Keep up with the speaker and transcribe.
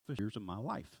toughest years of my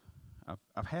life.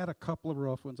 I've had a couple of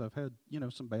rough ones. I've had,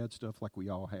 some bad stuff like we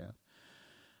all have.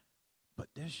 But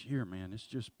this year, man, it's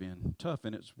just been tough.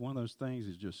 And it's one of those things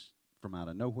is just from out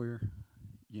of nowhere,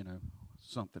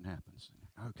 something happens.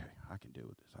 Okay, I can deal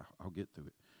with this. I'll get through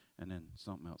it. And then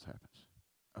something else happens.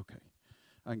 Okay,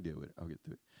 I can deal with it. I'll get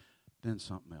through it. Then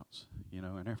something else,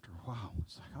 and after a while,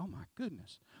 it's like, oh, my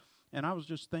goodness. And I was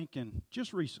just thinking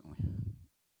just recently,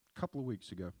 a couple of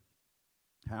weeks ago,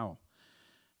 how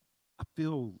I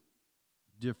feel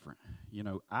different.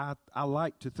 I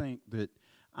like to think that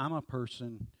I'm a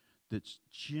person that's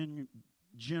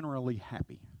generally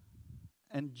happy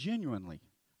and genuinely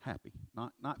happy,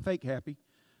 not fake happy,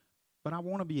 but I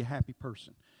want to be a happy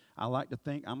person. I like to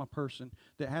think I'm a person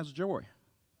that has joy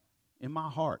in my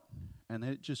heart, and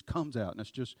it just comes out, and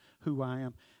it's just who I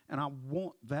am. And I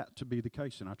want that to be the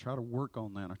case, and I try to work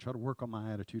on that. I try to work on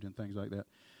my attitude and things like that.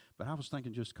 But I was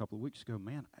thinking just a couple of weeks ago,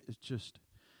 man, I just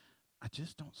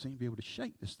don't seem to be able to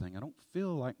shake this thing. I don't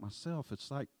feel like myself. It's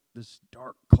like this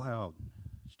dark cloud.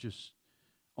 It's just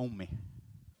on me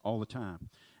all the time.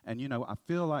 And, I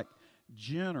feel like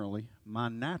generally my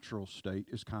natural state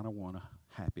is kind of one of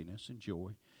happiness and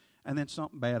joy. And then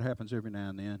something bad happens every now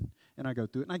and then, and I go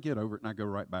through it, and I get over it, and I go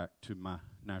right back to my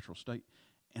natural state.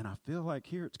 And I feel like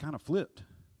here it's kind of flipped,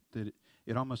 that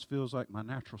it almost feels like my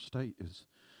natural state is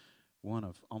one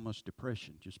of almost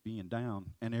depression, just being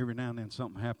down. And every now and then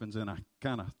something happens, and I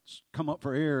kind of come up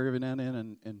for air every now and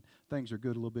then, and things are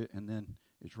good a little bit, and then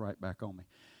it's right back on me.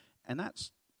 And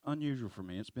that's unusual for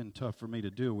me. It's been tough for me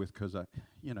to deal with because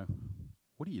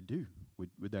what do you do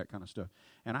with that kind of stuff?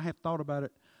 And I have thought about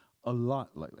it a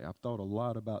lot lately. I've thought a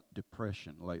lot about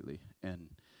depression lately and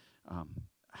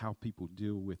how people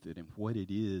deal with it and what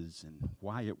it is and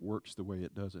why it works the way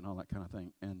it does and all that kind of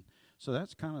thing. And so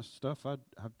that's kind of stuff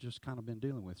I've just kind of been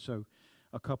dealing with. So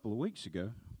a couple of weeks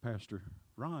ago, Pastor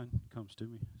Ron comes to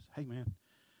me and says, hey, man,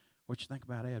 what you think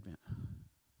about Advent?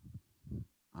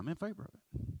 I'm in favor of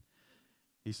it.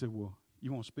 He said, well,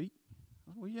 you want to speak?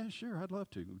 I said, well, yeah, sure, I'd love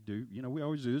to. We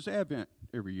always do this Advent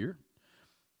every year.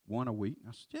 One a week.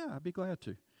 I said, yeah, I'd be glad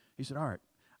to. He said, all right,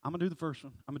 I'm going to do the first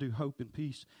one. I'm going to do hope and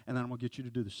peace, and then I'm going to get you to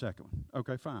do the second one.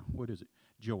 Okay, fine. What is it?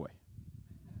 Joy.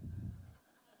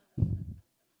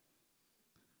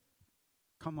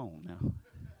 Come on now.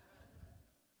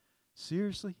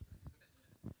 Seriously?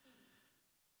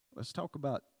 Let's talk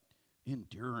about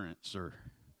endurance or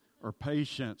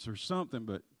patience or something,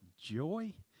 but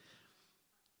joy?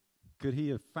 Could he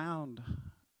have found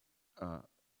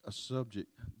a subject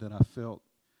that I felt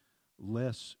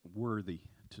less worthy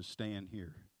to stand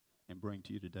here and bring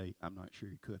to you today? I'm not sure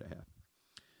he could have.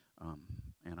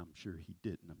 And I'm sure he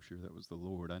didn't. I'm sure that was the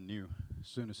Lord. I knew as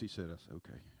soon as he said, I said,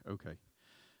 okay.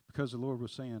 Because the Lord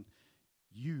was saying,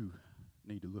 you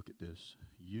need to look at this.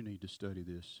 You need to study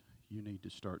this. You need to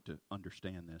start to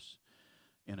understand this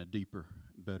in a deeper,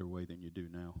 better way than you do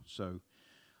now. So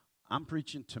I'm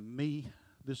preaching to me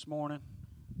this morning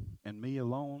and me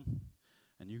alone,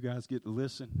 and you guys get to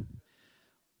listen.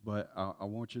 But I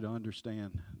want you to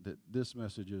understand that this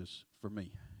message is for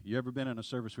me. You ever been in a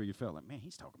service where you felt like, man,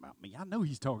 he's talking about me. I know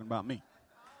he's talking about me.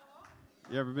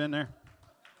 You ever been there?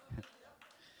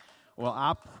 Well,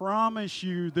 I promise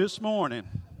you this morning,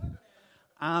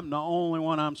 I'm the only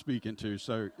one I'm speaking to.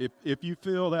 So if you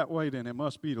feel that way, then it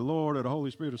must be the Lord or the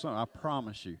Holy Spirit or something. I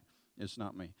promise you it's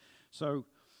not me. So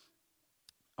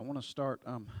I want to start.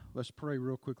 Let's pray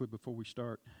real quickly before we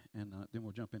start, and then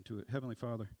we'll jump into it. Heavenly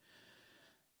Father,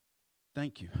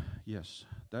 thank you. Yes,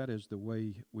 that is the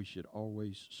way we should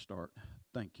always start.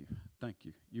 Thank you. Thank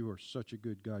you. You are such a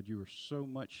good God. You are so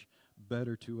much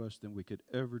better to us than we could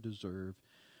ever deserve.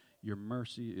 Your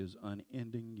mercy is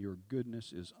unending. Your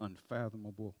goodness is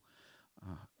unfathomable.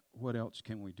 What else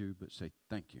can we do but say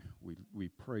thank you? We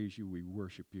praise you, we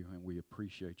worship you, and we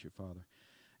appreciate you, Father.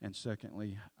 And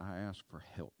secondly, I ask for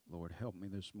help. Lord, help me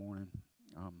this morning.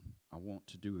 I want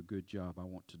to do a good job. I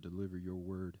want to deliver your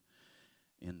word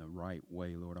in the right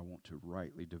way, Lord. I want to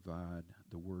rightly divide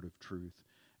the word of truth.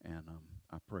 And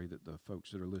I pray that the folks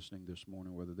that are listening this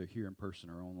morning, whether they're here in person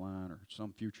or online or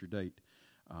some future date,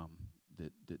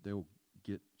 that they'll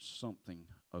get something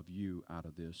of you out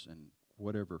of this. And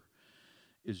whatever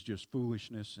is just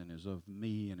foolishness and is of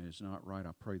me and is not right,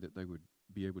 I pray that they would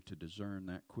be able to discern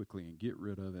that quickly and get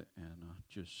rid of it and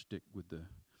just stick with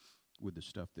the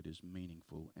stuff that is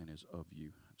meaningful and is of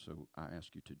you. So I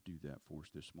ask you to do that for us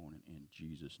this morning in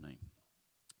Jesus' name.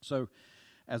 So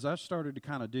as I started to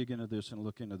kind of dig into this and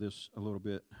look into this a little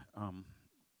bit,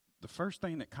 the first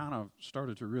thing that kind of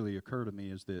started to really occur to me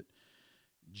is that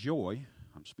joy,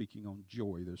 I'm speaking on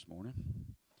joy this morning,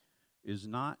 is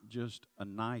not just a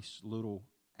nice little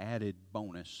added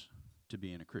bonus to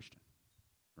being a Christian,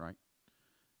 right?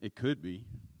 It could be,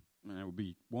 and it would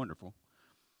be wonderful.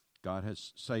 God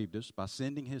has saved us by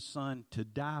sending his Son to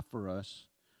die for us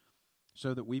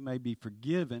so that we may be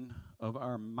forgiven of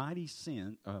our many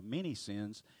sins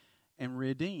and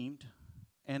redeemed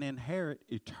and inherit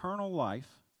eternal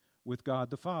life with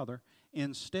God the Father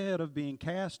instead of being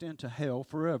cast into hell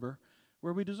forever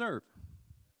where we deserve.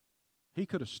 He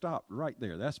could have stopped right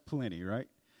there. That's plenty, right?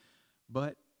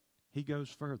 But he goes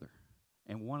further.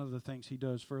 And one of the things he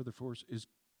does further for us is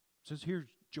says, here's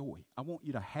joy. I want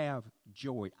you to have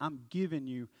joy. I'm giving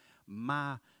you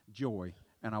my joy,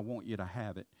 and I want you to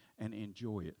have it and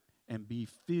enjoy it and be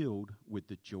filled with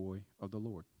the joy of the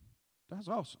Lord. That's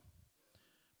awesome.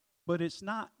 But it's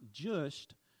not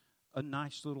just a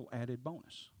nice little added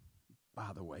bonus.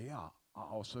 By the way, I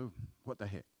also, what the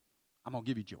heck? I'm going to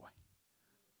give you joy.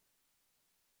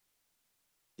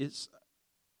 It's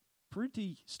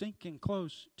pretty stinking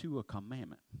close to a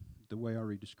commandment, the way I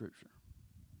read the scripture.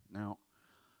 Now,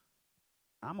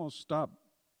 I'm going to stop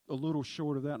a little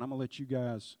short of that, and I'm going to let you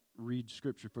guys read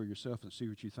scripture for yourself and see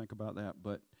what you think about that.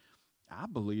 But I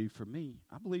believe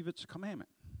it's a commandment.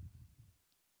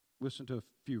 Listen to a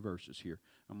few verses here.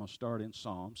 I'm going to start in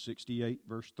Psalm 68,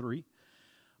 verse 3.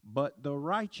 But the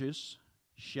righteous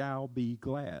shall be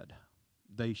glad.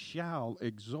 They shall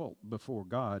exult before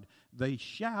God. They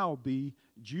shall be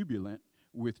jubilant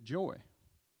with joy.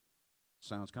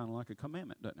 Sounds kind of like a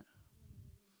commandment, doesn't it?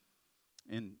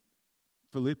 In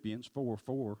Philippians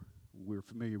 4:4, we're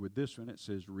familiar with this one. It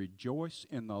says, rejoice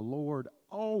in the Lord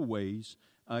always.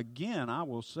 Again, I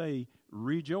will say,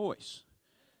 rejoice.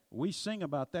 We sing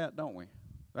about that, don't we?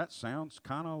 That sounds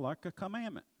kind of like a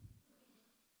commandment.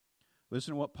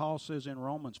 Listen to what Paul says in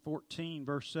Romans 14,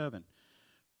 verse 7.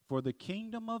 For the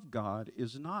kingdom of God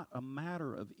is not a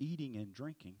matter of eating and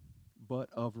drinking, but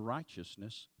of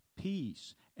righteousness,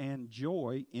 peace, and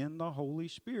joy in the Holy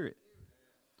Spirit.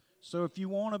 So if you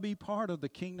want to be part of the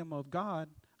kingdom of God,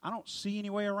 I don't see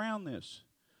any way around this.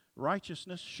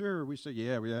 Righteousness, sure, we say,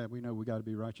 yeah, we know we got to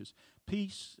be righteous.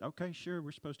 Peace, okay, sure,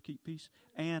 we're supposed to keep peace.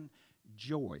 And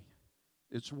joy.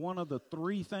 It's one of the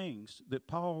three things that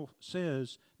Paul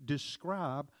says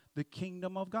describe the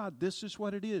kingdom of God. This is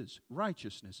what it is: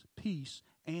 righteousness, peace,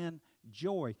 and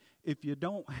joy. If you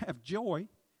don't have joy,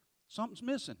 something's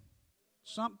missing.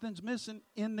 Something's missing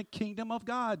in the kingdom of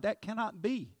God. That cannot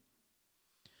be.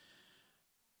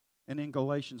 And in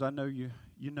Galatians, I know you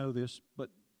know this, but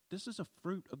this is a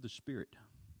fruit of the Spirit.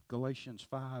 Galatians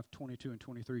 5:22 and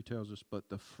 23 tells us, but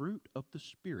the fruit of the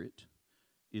Spirit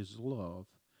is love,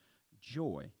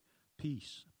 joy,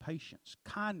 peace, patience,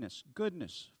 kindness,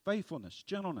 goodness, faithfulness,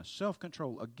 gentleness,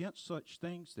 self-control. Against such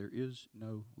things there is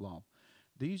no law.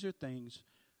 These are things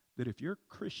that if you're a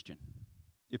Christian,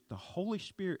 if the Holy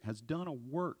Spirit has done a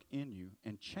work in you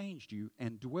and changed you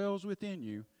and dwells within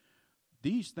you,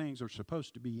 these things are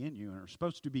supposed to be in you and are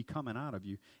supposed to be coming out of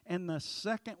you. And the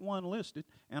second one listed,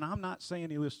 and I'm not saying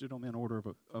he listed them in order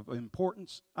of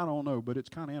importance, I don't know, but it's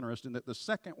kind of interesting that the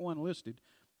second one listed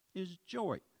is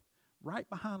joy, right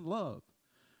behind love.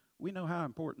 We know how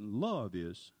important love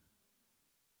is,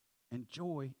 and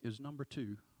joy is number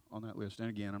 2 on that list. And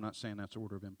again, I'm not saying that's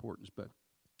order of importance, but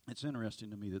it's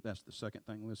interesting to me that that's the second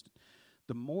thing listed.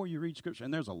 The more you read Scripture,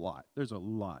 and there's a lot.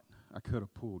 I could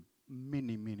have pulled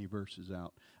many verses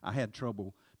out. I had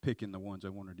trouble picking the ones I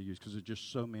wanted to use because there's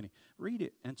just so many. Read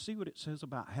it and see what it says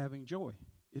about having joy.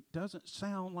 It doesn't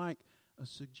sound like a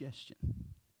suggestion.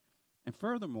 And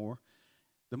furthermore,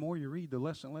 the more you read, the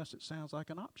less and less it sounds like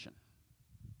an option.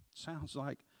 It sounds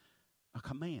like a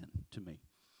command to me.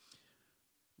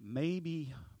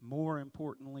 Maybe more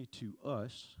importantly to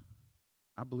us,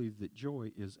 I believe that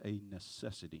joy is a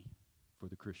necessity for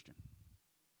the Christian.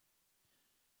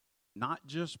 Not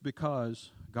just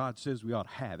because God says we ought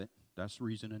to have it. That's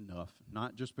reason enough.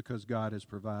 Not just because God has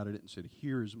provided it and said,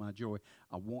 here is my joy.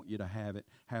 I want you to have it.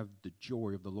 Have the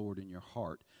joy of the Lord in your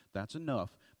heart. That's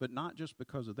enough. But not just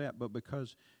because of that, but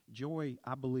because joy,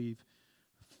 I believe,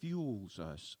 fuels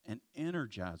us and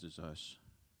energizes us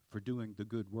for doing the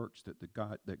good works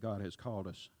that God has called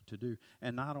us to do.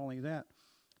 And not only that,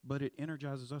 but it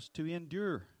energizes us to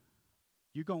endure.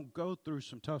 You're going to go through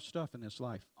some tough stuff in this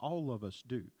life. All of us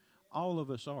do. All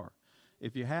of us are.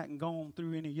 If you hadn't gone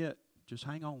through any yet, just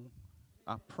hang on.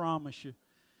 I promise you,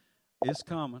 it's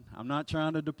coming. I'm not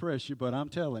trying to depress you, but I'm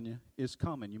telling you, it's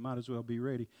coming. You might as well be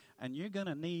ready. And you're going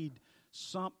to need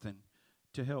something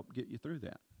to help get you through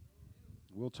that.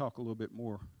 We'll talk a little bit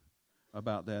more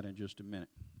about that in just a minute.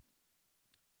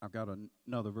 I've got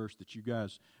another verse that you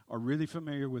guys are really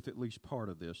familiar with, at least part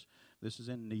of this. This is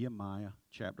in Nehemiah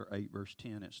chapter 8, verse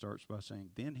 10. It starts by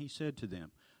saying, "Then he said to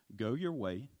them, 'Go your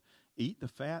way, eat the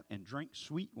fat and drink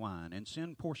sweet wine, and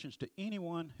send portions to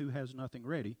anyone who has nothing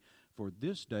ready, for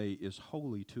this day is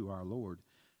holy to our Lord.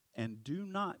 And do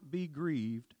not be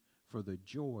grieved, for the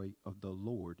joy of the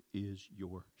Lord is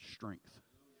your strength.'"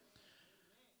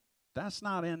 That's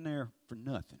not in there for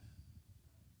nothing.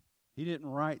 He didn't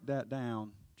write that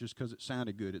down just because it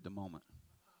sounded good at the moment.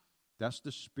 That's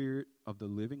the Spirit of the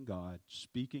living God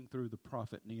speaking through the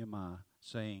prophet Nehemiah,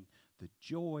 saying, the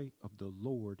joy of the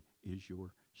Lord is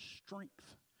your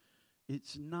strength.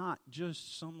 It's not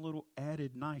just some little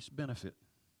added nice benefit,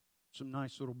 some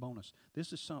nice little bonus.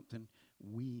 This is something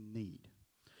we need.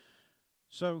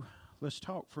 So let's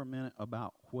talk for a minute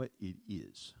about what it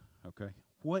is, okay?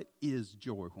 What is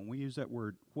joy? When we use that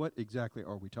word, what exactly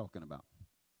are we talking about?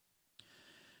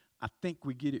 I think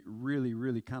we get it really,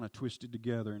 really kind of twisted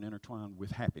together and intertwined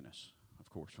with happiness. Of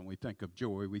course, when we think of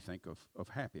joy, we think of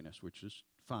happiness, which is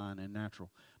fine and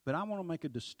natural. But I want to make a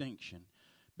distinction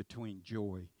between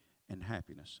joy and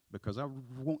happiness, because I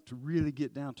want to really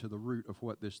get down to the root of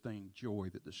what this thing, joy,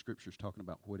 that the Scripture's talking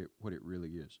about, what it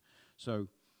really is. So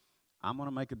I'm going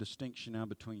to make a distinction now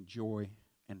between joy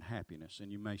and happiness.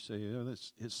 And you may say, oh,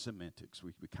 it's semantics.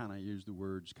 We kind of use the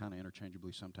words kind of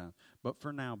interchangeably sometimes. But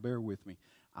for now, bear with me.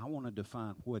 I want to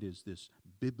define what is this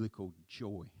biblical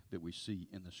joy that we see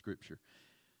in the Scripture.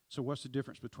 So what's the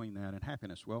difference between that and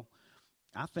happiness? Well,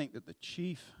 I think that the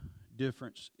chief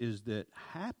difference is that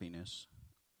happiness,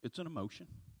 it's an emotion,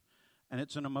 and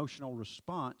it's an emotional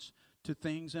response to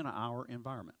things in our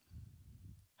environment.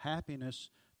 Happiness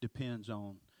depends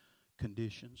on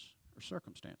conditions or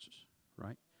circumstances,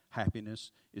 right?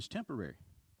 Happiness is temporary.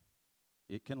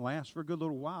 It can last for a good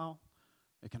little while.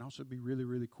 It can also be really,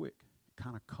 really quick. It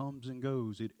kind of comes and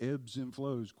goes. It ebbs and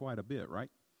flows quite a bit,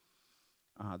 right?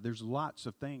 There's lots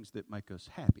of things that make us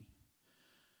happy.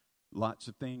 Lots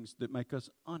of things that make us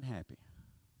unhappy.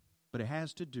 But it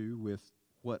has to do with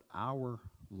what our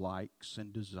likes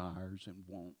and desires and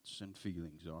wants and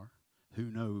feelings are. Who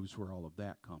knows where all of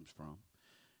that comes from?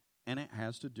 And it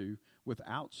has to do with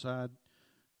outside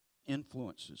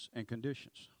influences and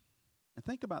conditions. And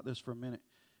think about this for a minute.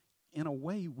 In a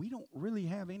way, we don't really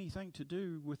have anything to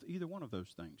do with either one of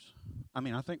those things. I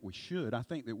mean, I think we should. I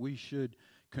think that we should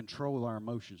control our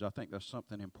emotions. I think that's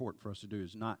something important for us to do,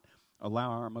 is not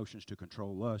allow our emotions to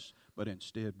control us, but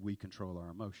instead we control our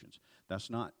emotions. That's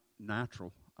not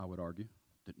natural, I would argue.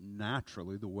 That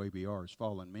naturally, the way we are as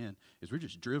fallen men is we're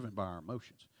just driven by our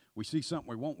emotions. We see something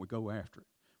we want, we go after it.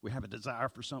 We have a desire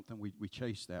for something, we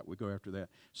chase that, we go after that.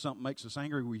 Something makes us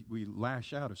angry, we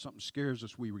lash out. If something scares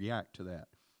us, we react to that.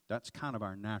 That's kind of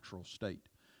our natural state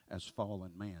as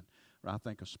fallen man. But I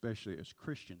think especially as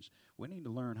Christians, we need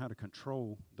to learn how to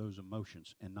control those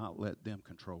emotions and not let them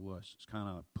control us. It's kind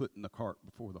of putting the cart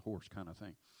before the horse kind of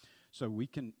thing. So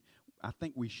I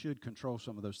think we should control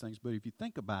some of those things. But if you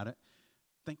think about it,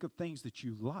 think of things that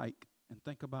you like and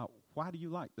think about, why do you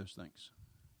like those things?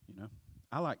 You know,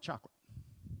 I like chocolate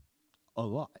a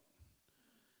lot.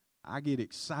 I get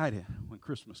excited when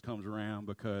Christmas comes around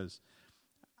because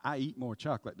I eat more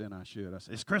chocolate than I should. I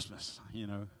say, it's Christmas, you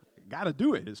know. Got to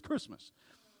do it. It's Christmas.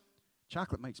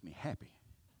 Chocolate makes me happy.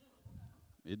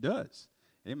 It does.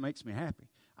 It makes me happy.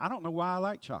 I don't know why I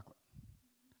like chocolate.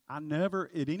 I never,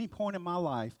 at any point in my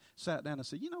life, sat down and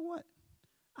said, you know what?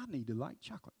 I need to like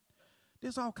chocolate.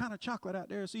 There's all kind of chocolate out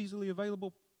there. It's easily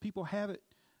available. People have it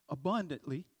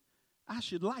abundantly. I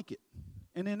should like it.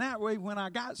 And in that way, when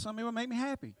I got some, it would make me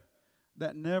happy.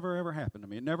 That never, ever happened to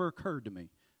me. It never occurred to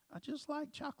me. I just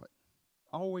like chocolate.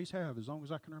 Always have, as long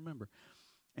as I can remember.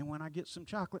 And when I get some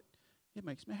chocolate, it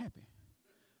makes me happy.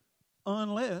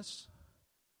 Unless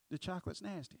the chocolate's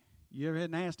nasty. You ever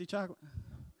had nasty chocolate?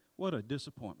 What a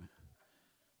disappointment.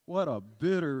 What a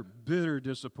bitter, bitter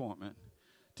disappointment.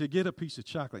 To get a piece of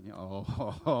chocolate, and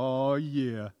oh,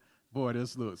 yeah. Boy,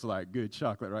 this looks like good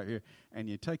chocolate right here. And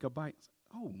you take a bite.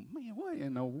 Oh, man, what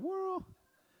in the world?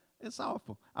 It's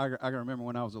awful. I can remember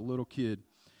when I was a little kid,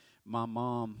 my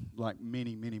mom, like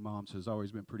many, many moms, has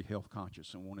always been pretty health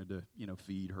conscious and wanted to,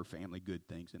 feed her family good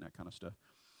things and that kind of stuff.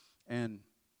 And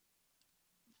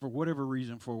for whatever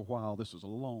reason, for a while, this was a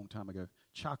long time ago,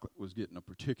 chocolate was getting a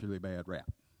particularly bad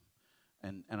rap.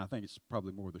 And I think it's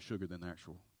probably more the sugar than the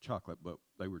actual chocolate, but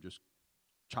they were just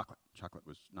chocolate. Chocolate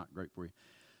was not great for you.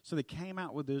 So they came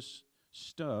out with this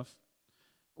stuff,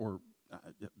 or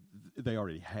they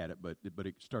already had it, but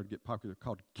it started to get popular,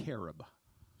 called Carob,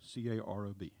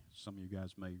 C-A-R-O-B. Some of you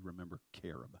guys may remember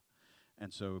Carob.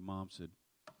 And so Mom said,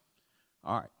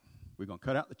 all right, we're going to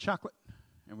cut out the chocolate,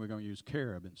 and we're going to use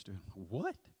carob instead.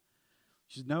 What?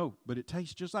 She said, no, but it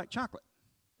tastes just like chocolate.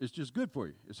 It's just good for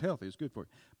you. It's healthy. It's good for you.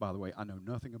 By the way, I know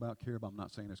nothing about carob. I'm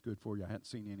not saying it's good for you. I hadn't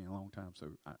seen any in a long time,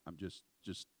 so I'm just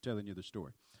telling you the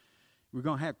story. We're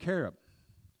going to have carob.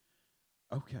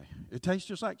 Okay. It tastes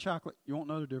just like chocolate. You won't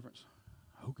know the difference.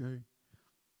 Okay.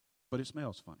 But it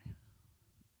smells funny.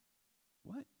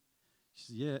 What? She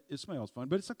said, yeah, it smells funny,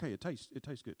 but it's okay. It tastes good.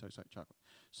 It tastes like chocolate.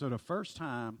 So the first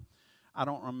time, I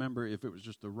don't remember if it was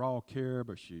just the raw carob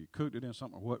or she cooked it in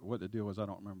something or what the deal was. I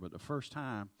don't remember. But the first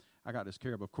time I got this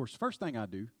carob, of course, the first thing I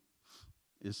do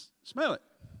is smell it.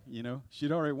 You know,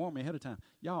 she'd already warned me ahead of time.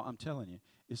 Y'all, I'm telling you,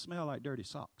 it smelled like dirty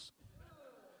socks.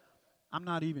 I'm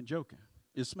not even joking.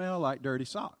 It smelled like dirty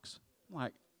socks. I'm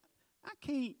like, I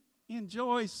can't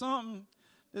enjoy something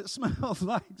that smells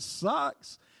like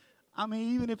socks. I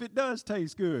mean, even if it does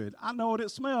taste good, I know what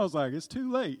it smells like. It's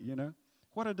too late, you know.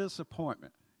 What a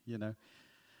disappointment, you know.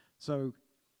 So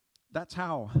that's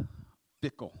how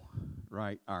fickle,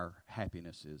 right, our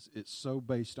happiness is. It's so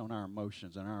based on our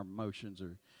emotions, and our emotions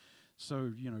are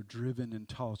so, you know, driven and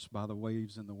tossed by the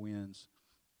waves and the winds.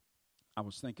 I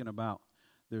was thinking about,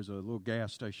 there's a little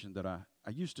gas station that I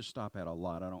used to stop at a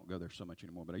lot. I don't go there so much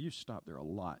anymore, but I used to stop there a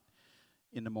lot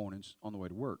in the mornings on the way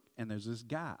to work. And there's this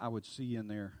guy I would see in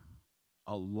there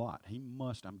a lot.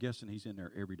 I'm guessing he's in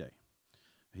there every day.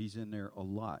 He's in there a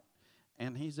lot.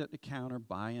 And he's at the counter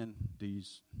buying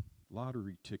these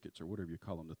lottery tickets or whatever you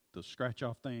call them, the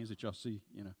scratch-off things that y'all see,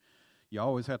 you know. You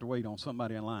always have to wait on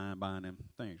somebody in line buying them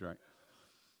things, right?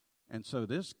 And so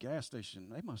this gas station,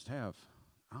 they must have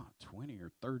 20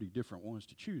 or 30 different ones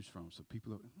to choose from. So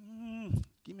people are,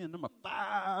 give me a number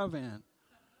 5 and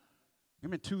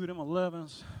give me 2 of them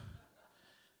 11s.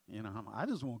 You know, I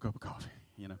just want a cup of coffee,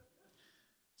 you know.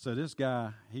 So this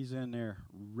guy, he's in there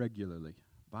regularly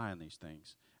buying these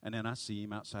things. And then I see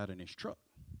him outside in his truck.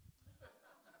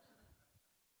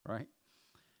 Right?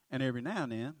 And every now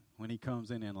and then, when he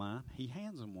comes in line, he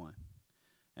hands them one.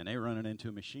 And they run it into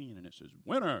a machine, and it says,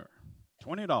 winner,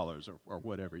 $20 or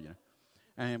whatever, you know.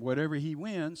 And whatever he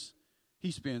wins,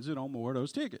 he spends it on more of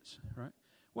those tickets, right?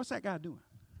 What's that guy doing?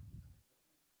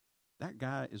 That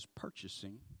guy is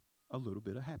purchasing a little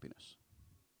bit of happiness,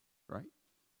 right?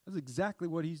 That's exactly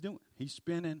what he's doing. He's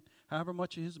spending however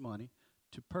much of his money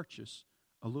to purchase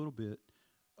a little bit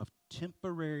of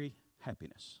temporary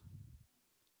happiness.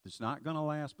 It's not going to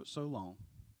last but so long.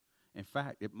 In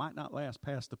fact, it might not last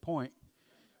past the point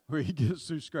where he gets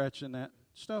through scratching that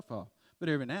stuff off. But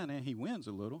every now and then he wins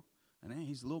a little, and then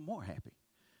he's a little more happy.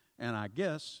 And I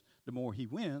guess the more he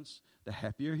wins, the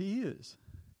happier he is.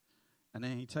 And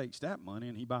then he takes that money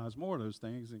and he buys more of those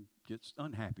things and gets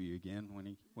unhappy again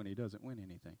when he doesn't win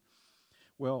anything.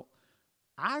 Well,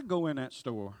 I go in that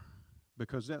store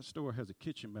because that store has a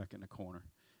kitchen back in the corner,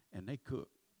 and they cook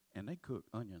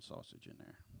onion sausage in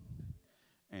there.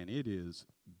 And it is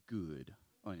good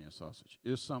onion sausage.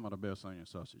 It's some of the best onion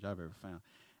sausage I've ever found.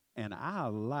 And I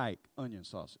like onion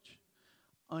sausage.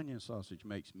 Onion sausage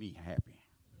makes me happy.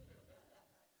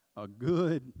 A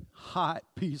good, hot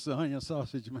piece of onion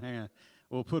sausage, man,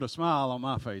 will put a smile on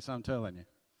my face, I'm telling you.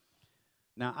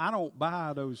 Now, I don't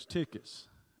buy those tickets.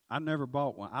 I never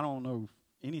bought one. I don't know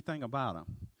anything about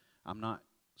them. I'm not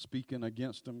speaking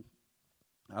against them.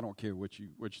 I don't care what you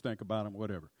think about them,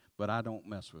 whatever. But I don't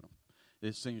mess with them.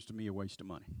 It seems to me a waste of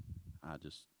money. I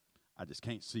just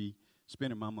can't see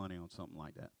spending my money on something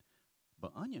like that.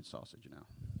 But onion sausage now,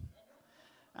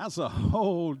 that's a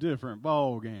whole different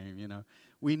ball game, you know.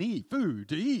 We need food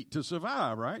to eat, to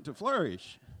survive, right, to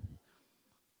flourish.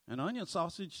 And onion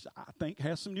sausage, I think,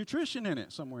 has some nutrition in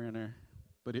it somewhere in there.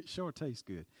 But it sure tastes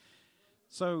good.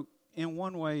 So in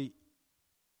one way,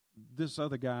 this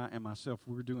other guy and myself,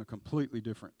 we're doing completely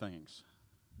different things.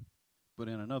 But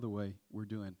in another way, we're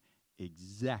doing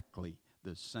exactly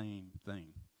the same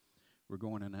thing. We're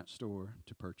going in that store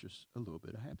to purchase a little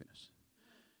bit of happiness.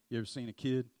 You ever seen a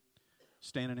kid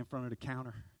standing in front of the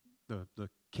counter, the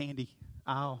candy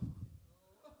aisle,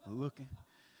 looking,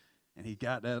 and he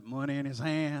got that money in his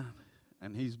hand,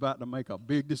 and he's about to make a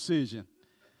big decision.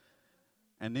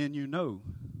 And then you know,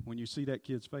 when you see that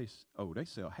kid's face, oh, they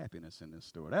sell happiness in this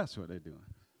store. That's what they're doing.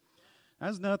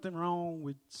 There's nothing wrong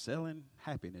with selling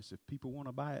happiness. If people want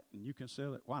to buy it and you can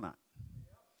sell it, why not?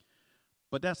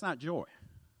 But that's not joy.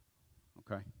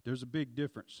 Okay? There's a big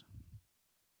difference.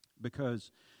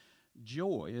 Because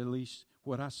joy, at least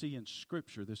what I see in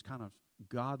Scripture, this kind of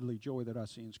godly joy that I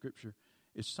see in Scripture,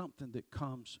 is something that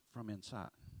comes from inside.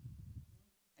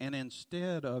 And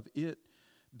instead of it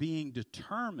being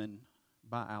determined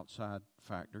by outside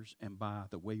factors and by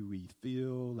the way we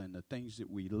feel and the things that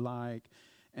we like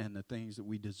and the things that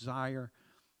we desire,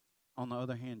 on the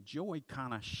other hand, joy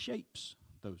kind of shapes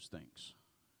those things,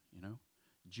 you know.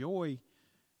 Joy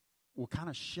will kind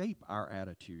of shape our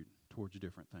attitude towards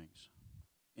different things.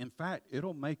 In fact,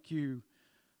 it'll make you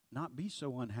not be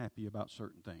so unhappy about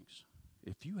certain things.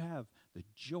 If you have the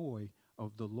joy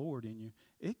of the Lord in you,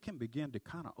 it can begin to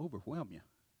kind of overwhelm you,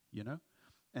 you know.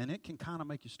 And it can kind of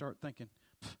make you start thinking,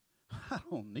 I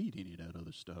don't need any of that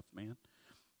other stuff, man.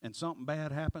 And something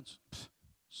bad happens,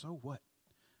 so what?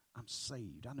 I'm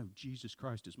saved. I know Jesus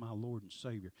Christ is my Lord and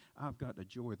Savior. I've got the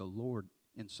joy of the Lord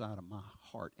inside of my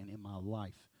heart and in my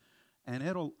life. And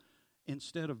it'll,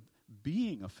 instead of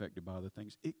being affected by other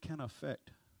things, it can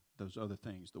affect those other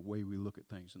things, the way we look at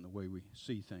things and the way we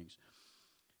see things.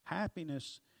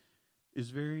 Happiness is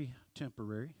very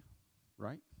temporary,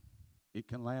 right? It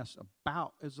can last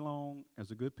about as long as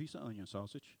a good piece of onion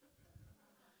sausage,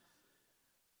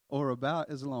 or about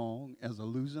as long as a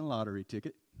losing lottery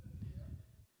ticket,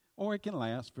 or it can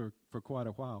last for quite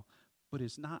a while, but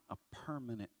it's not a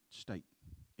permanent state.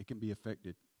 It can be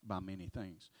affected by many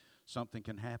things. Something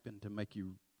can happen to make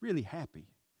you really happy,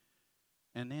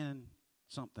 and then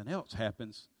something else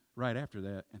happens right after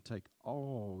that and take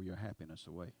all your happiness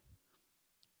away.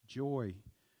 Joy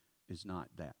is not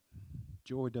that.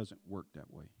 Joy doesn't work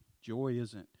that way. Joy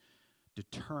isn't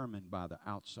determined by the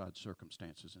outside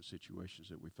circumstances and situations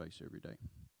that we face every day.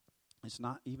 It's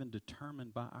not even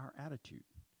determined by our attitude.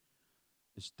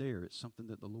 It's there. It's something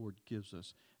that the Lord gives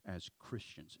us as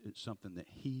Christians. It's something that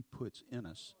He puts in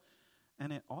us.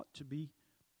 And it ought to be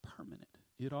permanent.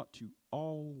 It ought to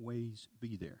always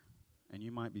be there. And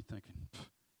you might be thinking,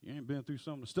 you ain't been through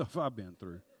some of the stuff I've been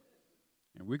through.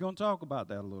 And we're going to talk about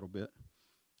that a little bit.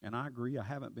 And I agree, I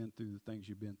haven't been through the things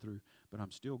you've been through, but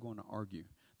I'm still going to argue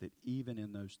that even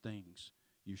in those things,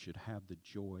 you should have the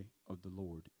joy of the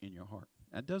Lord in your heart.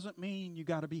 That doesn't mean you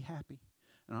got to be happy.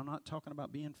 And I'm not talking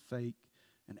about being fake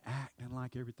and acting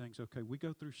like everything's okay. We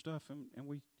go through stuff and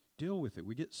we deal with it.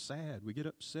 We get sad. We get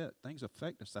upset. Things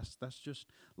affect us. That's just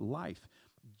life.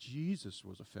 Jesus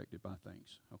was affected by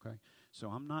things, okay? So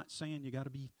I'm not saying you got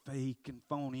to be fake and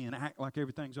phony and act like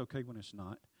everything's okay when it's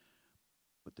not.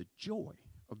 But the joy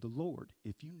of the Lord,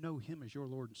 if you know Him as your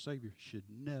Lord and Savior, should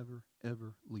never,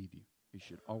 ever leave you. He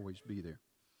should always be there.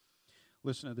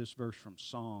 Listen to this verse from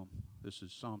Psalm. This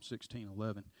is Psalm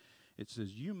 16:11. It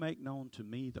says, "You make known to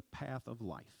me the path of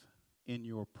life. In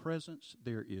your presence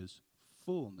there is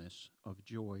fullness of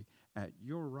joy. At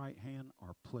your right hand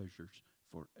are pleasures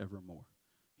forevermore."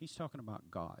 He's talking about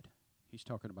God. He's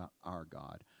talking about our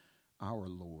God, our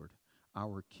Lord,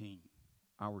 our King,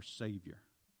 our Savior,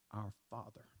 our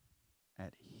Father.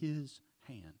 At His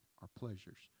hand are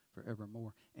pleasures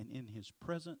forevermore. And in His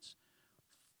presence,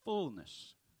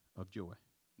 fullness of joy.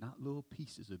 Not little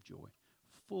pieces of joy.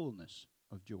 Fullness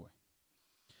of joy.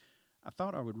 I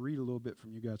thought I would read a little bit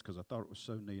from you guys because I thought it was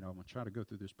so neat. I'm going to try to go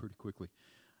through this pretty quickly.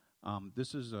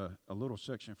 This is a little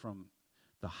section from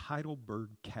the Heidelberg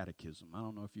Catechism. I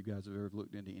don't know if you guys have ever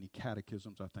looked into any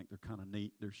catechisms. I think they're kind of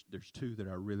neat. There's two that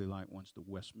I really like. One's the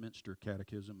Westminster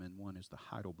Catechism, and one is the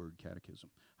Heidelberg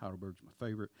Catechism. Heidelberg's my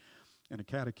favorite. And a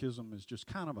catechism is just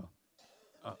kind of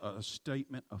a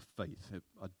statement of faith.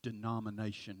 A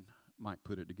denomination might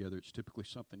put it together. It's typically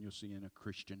something you'll see in a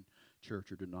Christian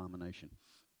church or denomination.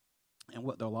 And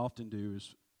what they'll often do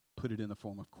is put it in the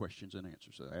form of questions and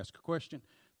answers. So they ask a question,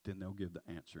 then they'll give the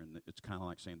answer. And it's kind of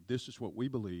like saying, this is what we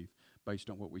believe based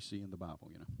on what we see in the Bible,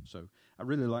 you know. So I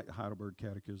really like the Heidelberg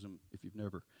Catechism. If you've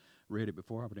never read it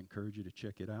before, I would encourage you to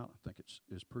check it out. I think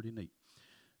it's pretty neat.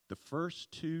 The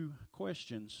first two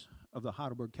questions of the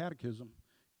Heidelberg Catechism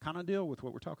kind of deal with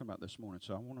what we're talking about this morning.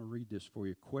 So I want to read this for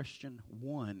you. Question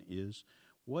 1 is,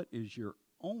 what is your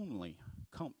only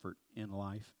comfort in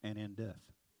life and in death?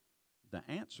 The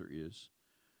answer is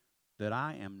that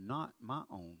I am not my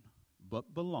own,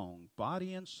 but belong,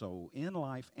 body and soul, in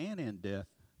life and in death,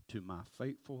 to my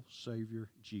faithful Savior,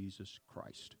 Jesus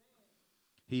Christ.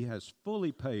 He has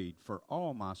fully paid for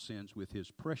all my sins with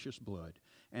His precious blood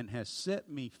and has set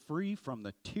me free from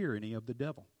the tyranny of the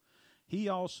devil. He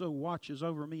also watches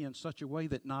over me in such a way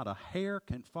that not a hair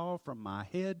can fall from my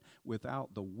head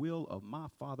without the will of my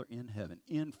Father in heaven.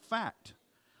 In fact,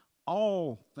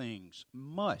 all things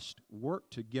must work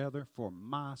together for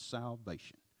my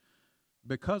salvation.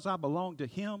 Because I belong to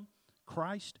Him,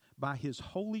 Christ, by His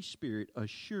Holy Spirit,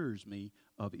 assures me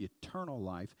of eternal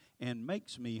life and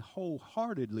makes me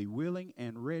wholeheartedly willing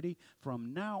and ready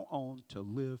from now on to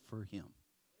live for Him.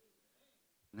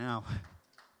 Now,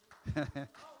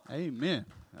 amen.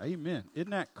 Amen.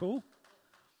 Isn't that cool?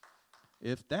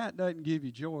 If that doesn't give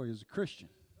you joy as a Christian.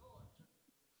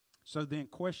 So then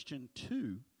question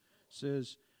 2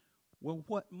 says, Well,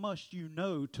 what must you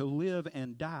know to live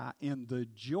and die in the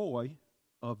joy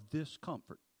of this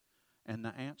comfort? And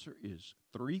the answer is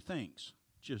three things,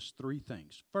 just three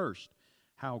things. First,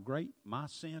 how great my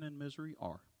sin and misery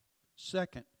are.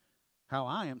 Second, how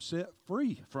I am set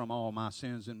free from all my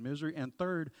sins and misery. And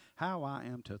third, how I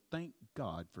am to thank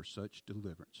God for such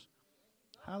deliverance.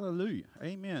 Hallelujah.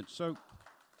 Amen. So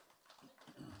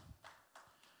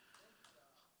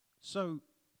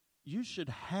you should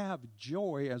have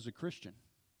joy as a Christian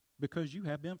because you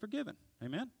have been forgiven.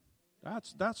 Amen?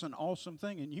 That's an awesome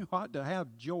thing, and you ought to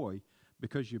have joy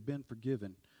because you've been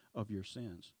forgiven of your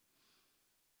sins.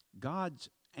 God's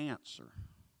answer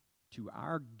to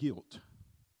our guilt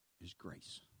is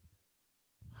grace.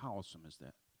 How awesome is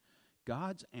that?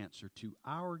 God's answer to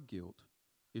our guilt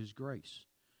is grace.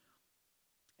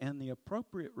 And the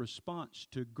appropriate response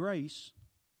to grace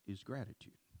is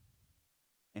gratitude.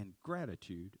 And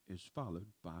gratitude is followed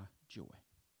by joy,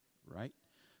 right?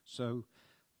 So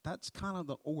that's kind of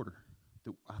the order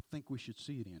that I think we should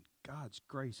see it in. God's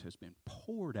grace has been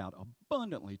poured out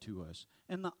abundantly to us.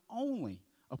 And the only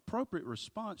appropriate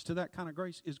response to that kind of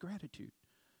grace is gratitude.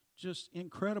 Just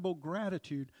incredible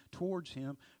gratitude towards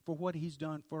Him for what He's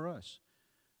done for us.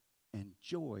 And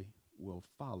joy will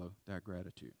follow that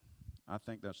gratitude. I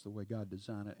think that's the way God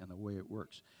designed it and the way it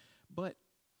works. But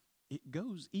it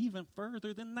goes even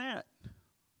further than that.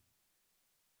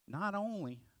 Not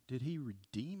only did He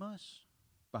redeem us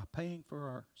by paying for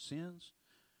our sins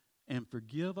and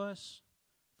forgive us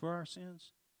for our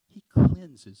sins, He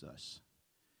cleanses us.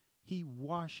 He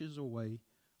washes away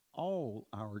all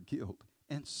our guilt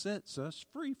and sets us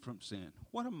free from sin.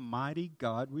 What a mighty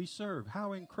God we serve.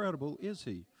 How incredible is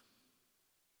He?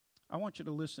 I want you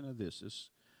to listen to this. It's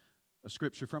a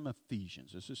scripture from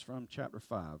Ephesians. This is from chapter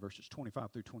 5, verses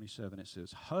 25 through 27. It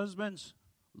says, "Husbands,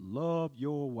 love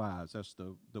your wives." That's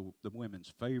the women's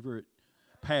favorite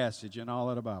passage in all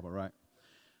of the Bible, right?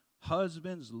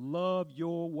 "Husbands, love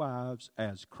your wives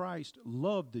as Christ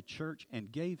loved the church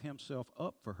and gave Himself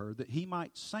up for her, that He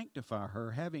might sanctify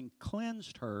her, having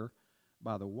cleansed her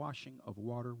by the washing of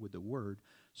water with the word,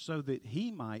 so that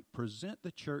He might present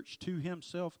the church to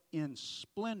Himself in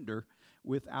splendor,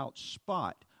 without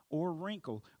spot or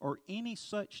wrinkle or any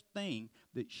such thing,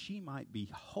 that she might be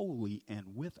holy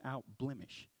and without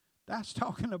blemish." That's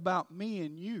talking about me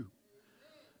and you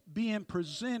being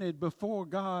presented before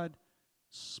God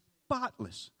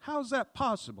spotless. How's that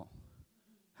possible?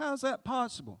 How's that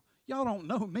possible? Y'all don't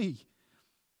know me.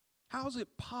 How's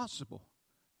it possible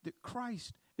that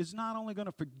Christ is not only going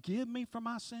to forgive me for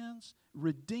my sins,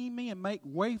 redeem me, and make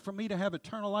way for me to have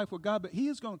eternal life with God, but He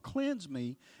is going to cleanse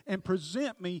me and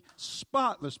present me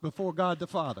spotless before God the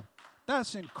Father?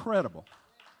 That's incredible.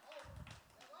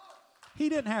 He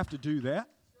didn't have to do that.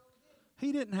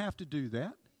 He didn't have to do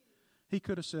that. He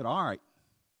could have said, all right,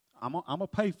 I'm going to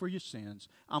pay for your sins.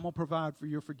 I'm going to provide for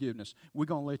your forgiveness. We're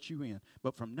going to let you in.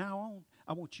 But from now on,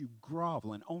 I want you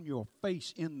groveling on your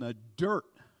face in the dirt,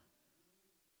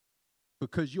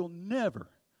 because you'll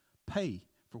never pay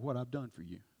for what I've done for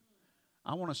you.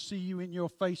 I want to see you in your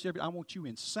face. I want you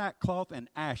in sackcloth and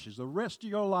ashes the rest of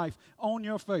your life, on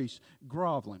your face,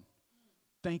 groveling,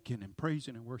 thanking and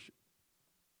praising and worship.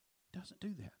 He doesn't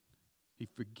do that. He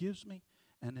forgives me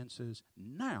and then says,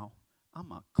 now I'm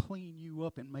going to clean you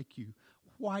up and make you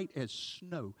white as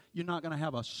snow. You're not going to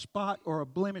have a spot or a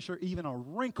blemish or even a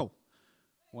wrinkle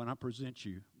when I present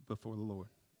you before the Lord.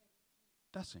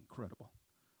 That's incredible.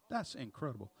 That's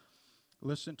incredible.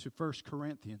 Listen to 1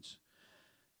 Corinthians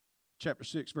chapter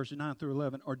 6, verses 9 through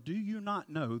 11. "Or do you not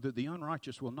know that the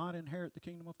unrighteous will not inherit the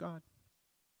kingdom of God?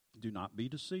 Do not be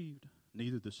deceived.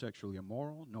 Neither the sexually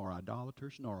immoral, nor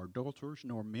idolaters, nor adulterers,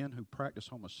 nor men who practice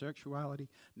homosexuality,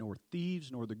 nor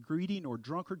thieves, nor the greedy, nor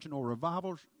drunkards, nor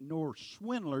revilers, nor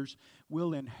swindlers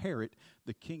will inherit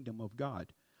the kingdom of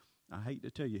God." I hate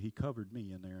to tell you, he covered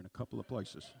me in there in a couple of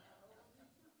places.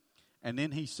 And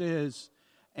then he says,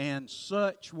 "And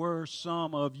such were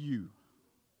some of you.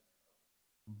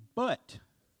 But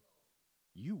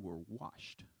you were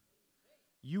washed.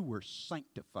 You were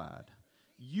sanctified.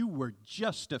 You were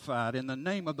justified in the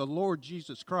name of the Lord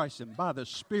Jesus Christ and by the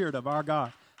Spirit of our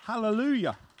God."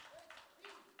 Hallelujah.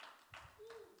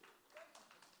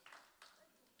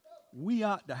 We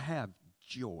ought to have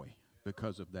joy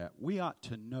because of that. We ought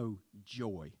to know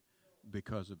joy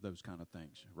because of those kind of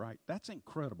things, right? That's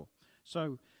incredible.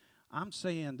 So I'm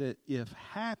saying that if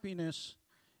happiness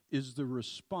is the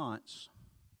response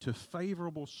to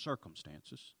favorable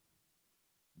circumstances,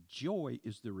 joy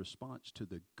is the response to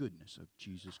the goodness of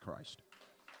Jesus Christ.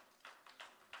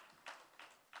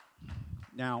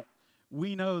 Now,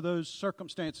 We know those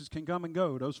circumstances can come and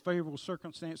go. Those favorable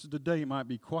circumstances today might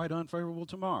be quite unfavorable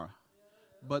tomorrow.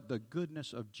 But the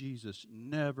goodness of Jesus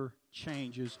never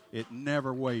changes. It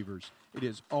never wavers. It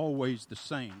is always the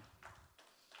same.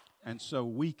 And so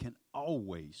we can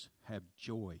always have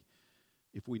joy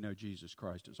if we know Jesus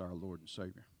Christ as our Lord and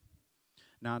Savior.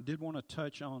 Now, I did want to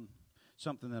touch on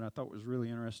something that I thought was really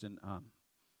interesting.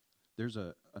 There's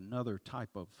another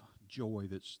type of joy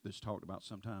that's talked about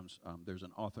sometimes. There's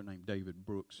an author named David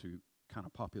Brooks who kind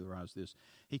of popularized this.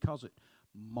 He calls it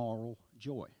moral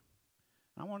joy.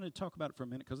 I wanted to talk about it for a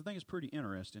minute because I think it's pretty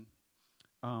interesting.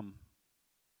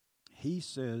 He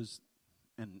says,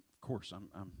 and of course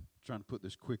I'm trying to put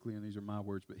this quickly, and these are my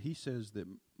words, but he says that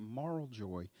moral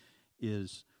joy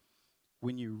is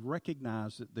when you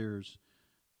recognize that there's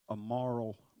a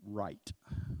moral right,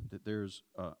 that there's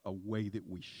a way that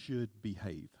we should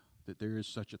behave, that there is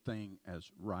such a thing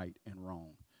as right and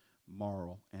wrong,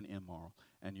 moral and immoral.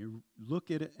 And you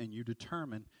look at it and you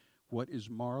determine what is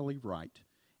morally right,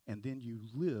 and then you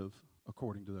live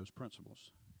according to those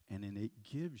principles. And then it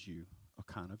gives you a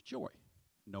kind of joy,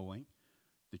 knowing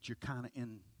that you're kind of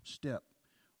in step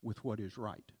with what is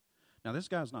right. Now, this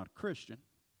guy's not a Christian,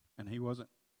 and he wasn't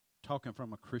talking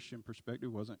from a Christian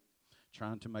perspective, wasn't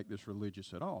trying to make this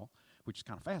religious at all, which is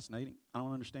kind of fascinating. I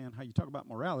don't understand how you talk about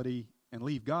morality and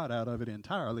leave God out of it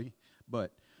entirely,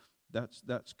 but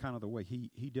that's kind of the way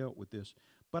he dealt with this.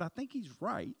 But I think he's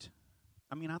right.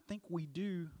 I mean, I think we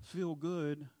do feel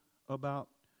good about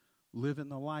living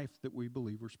the life that we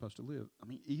believe we're supposed to live. I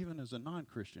mean, even as a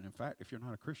non-Christian. In fact, if you're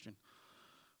not a Christian,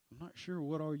 I'm not sure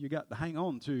what all you got to hang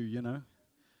on to, you know.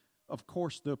 Of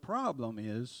course, the problem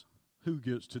is who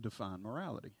gets to define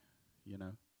morality, you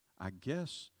know. I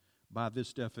guess by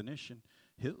this definition,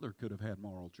 Hitler could have had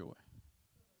moral joy.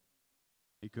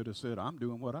 He could have said, I'm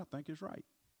doing what I think is right.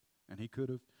 And he could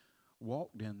have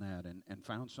walked in that and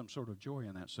found some sort of joy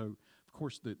in that. So, of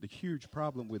course, the huge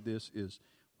problem with this is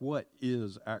what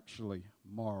is actually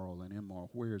moral and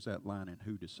immoral? Where is that line and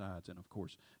who decides? And, of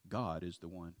course, God is the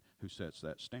one who sets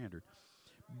that standard.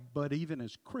 But even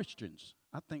as Christians,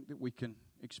 I think that we can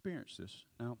experience this.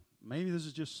 Now, maybe this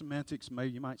is just semantics.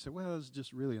 Maybe you might say, well, this is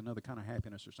just really another kind of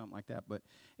happiness or something like that. But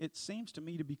it seems to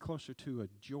me to be closer to a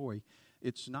joy.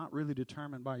 It's not really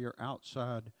determined by your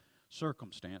outside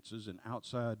circumstances and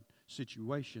outside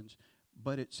situations,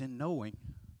 but it's in knowing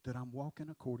that I'm walking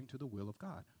according to the will of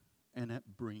God. And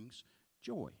that brings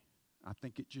joy. I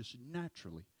think it just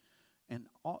naturally and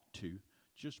ought to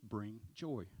just bring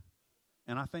joy.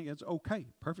 And I think it's okay,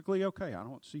 perfectly okay. I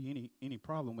don't see any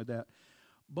problem with that.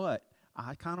 But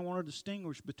I kind of want to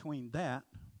distinguish between that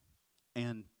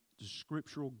and the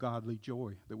scriptural godly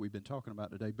joy that we've been talking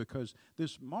about today, because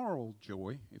this moral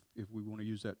joy, if we want to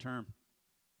use that term,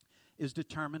 is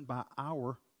determined by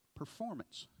our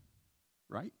performance,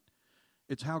 right?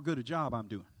 It's how good a job I'm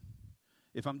doing.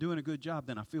 If I'm doing a good job,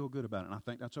 then I feel good about it, and I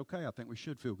think that's okay. I think we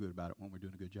should feel good about it when we're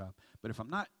doing a good job. But if I'm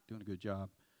not doing a good job,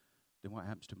 then what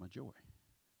happens to my joy?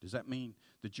 Does that mean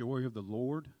the joy of the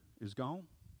Lord is gone?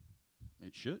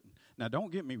 It shouldn't. Now,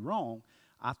 don't get me wrong.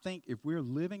 I think if we're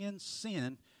living in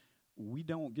sin, we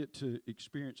don't get to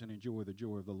experience and enjoy the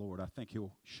joy of the Lord. I think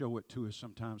He'll show it to us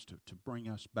sometimes to bring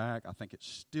us back. I think it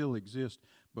still exists,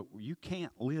 but you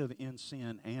can't live in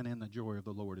sin and in the joy of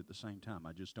the Lord at the same time.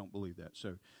 I just don't believe that.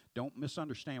 So don't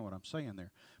misunderstand what I'm saying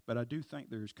there. But I do think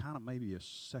there's kind of maybe a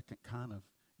second kind of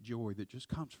joy that just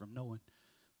comes from knowing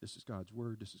this is God's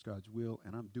word, this is God's will,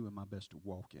 and I'm doing my best to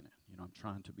walk in it. You know, I'm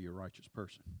trying to be a righteous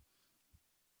person.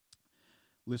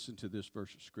 Listen to this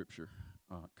verse of Scripture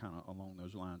kind of along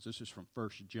those lines. This is from 1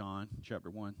 John chapter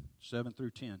 1, 7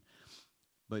 through 10.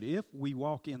 But if we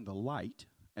walk in the light,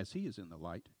 as He is in the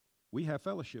light, we have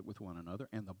fellowship with one another,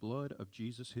 and the blood of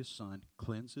Jesus, His Son,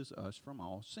 cleanses us from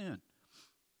all sin.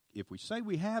 If we say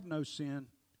we have no sin,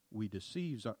 we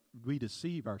deceive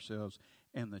ourselves,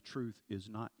 and the truth is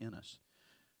not in us.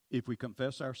 If we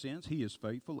confess our sins, He is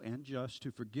faithful and just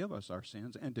to forgive us our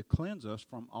sins and to cleanse us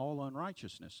from all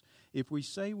unrighteousness. If we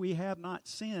say we have not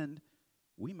sinned,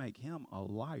 we make Him a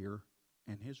liar,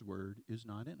 and His word is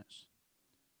not in us.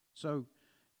 So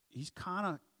he's kind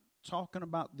of talking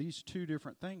about these two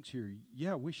different things here.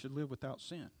 Yeah, we should live without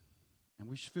sin, and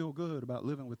we should feel good about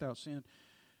living without sin.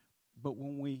 But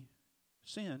when we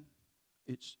sin,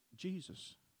 it's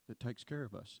Jesus that takes care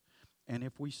of us. And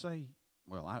if we say,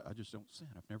 well, I just don't sin,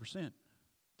 I've never sinned,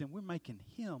 then we're making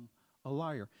Him a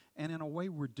liar. And in a way,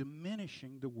 we're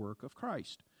diminishing the work of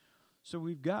Christ. So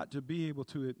we've got to be able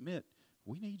to admit,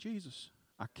 we need Jesus.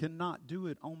 I cannot do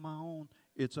it on my own.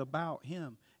 It's about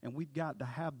Him. And we've got to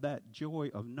have that joy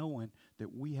of knowing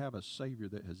that we have a Savior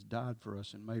that has died for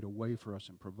us and made a way for us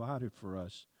and provided for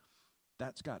us.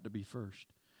 That's got to be first.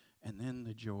 And then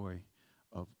the joy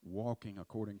of walking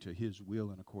according to His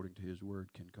will and according to His word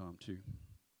can come too.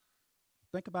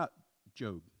 Think about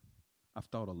Job. I've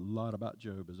thought a lot about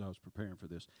Job as I was preparing for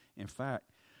this. In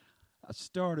fact, I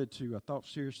thought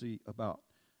seriously about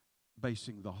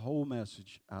basing the whole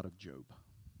message out of Job.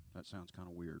 That sounds kind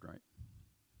of weird, right?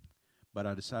 But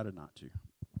I decided not to.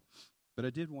 But I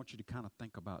did want you to kind of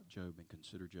think about Job and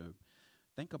consider Job.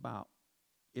 Think about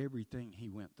everything he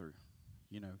went through.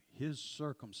 You know, his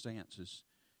circumstances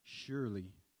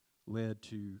surely led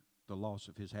to the loss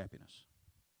of his happiness.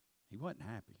 He wasn't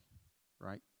happy,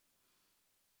 right?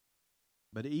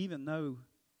 But even though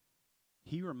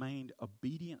he remained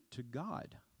obedient to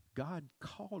God, God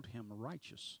called him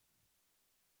righteous.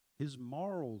 His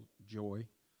moral joy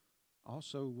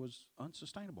also was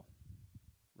unsustainable,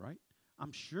 right?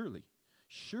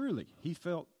 Surely he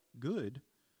felt good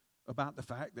about the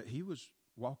fact that he was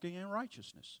walking in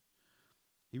righteousness.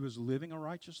 He was living a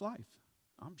righteous life.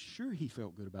 I'm sure he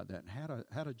felt good about that and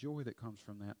had a joy that comes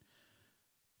from that.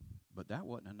 But that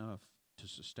wasn't enough to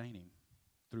sustain him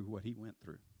through what he went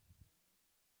through.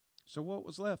 So what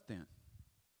was left then?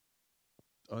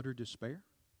 Utter despair?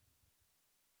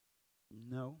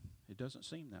 No, it doesn't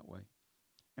seem that way.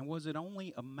 And was it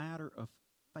only a matter of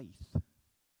faith?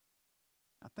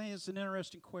 I think it's an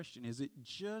interesting question. Is it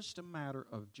just a matter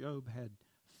of Job had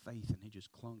faith and he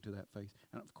just clung to that faith?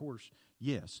 And of course,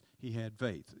 yes, he had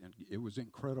faith, and it was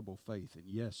incredible faith. And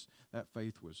yes, that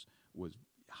faith was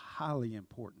highly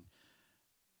important.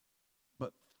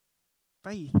 But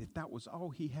faith, if that was all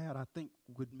he had, I think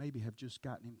would maybe have just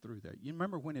gotten him through that. You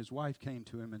remember when his wife came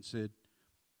to him and said,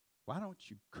 "Why don't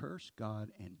you curse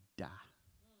God and die?"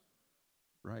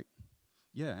 Right?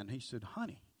 Yeah, and he said,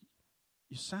 "Honey,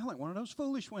 you sound like one of those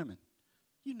foolish women.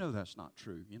 You know that's not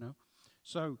true, you know."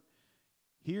 So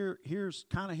here's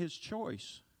kind of his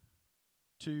choice: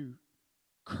 to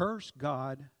curse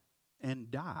God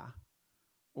and die,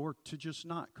 or to just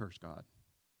not curse God,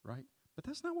 right? But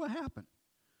that's not what happened.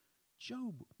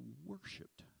 Job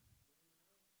worshiped.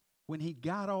 When he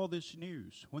got all this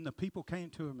news, when the people came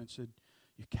to him and said,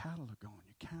 "Your cattle are gone,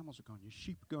 your camels are gone, your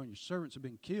sheep are gone, your servants have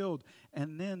been killed,"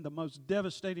 and then the most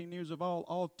devastating news of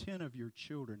all 10 of your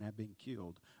children have been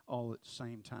killed, all at the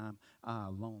same time. I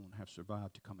alone have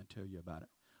survived to come and tell you about it.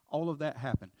 All of that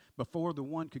happened. Before the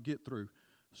one could get through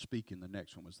speaking, the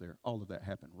next one was there. All of that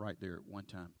happened right there at one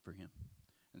time for him.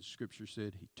 And Scripture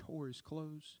said he tore his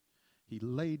clothes, he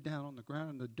laid down on the ground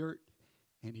in the dirt,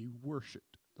 and he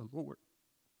worshiped the Lord.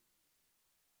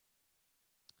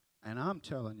 And I'm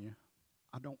telling you,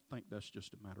 I don't think that's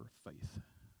just a matter of faith.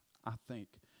 I think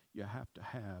you have to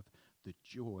have the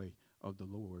joy of the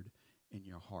Lord in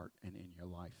your heart and in your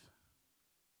life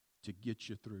to get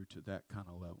you through to that kind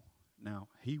of level. Now,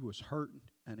 he was hurting,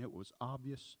 and it was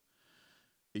obvious.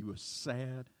 He was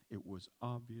sad. It was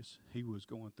obvious. He was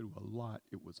going through a lot.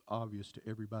 It was obvious to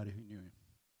everybody who knew him.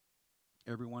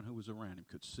 Everyone who was around him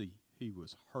could see he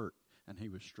was hurt and he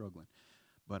was struggling.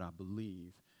 But I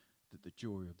believe that the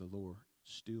joy of the Lord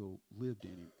still lived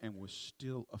in him and was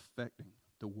still affecting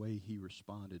the way he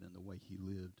responded and the way he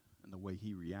lived and the way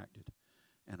he reacted.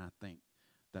 And I think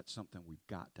that's something we've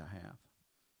got to have.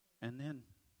 And then,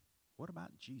 what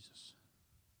about Jesus?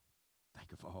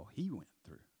 Think of all he went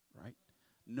through, right?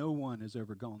 No one has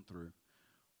ever gone through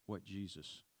what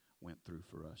Jesus went through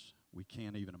for us. We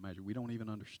can't even imagine. We don't even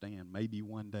understand. Maybe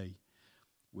one day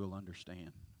we'll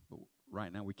understand. But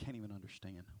right now we can't even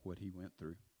understand what he went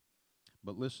through.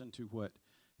 But listen to what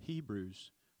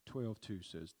Hebrews 12:2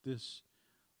 says. This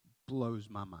blows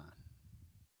my mind.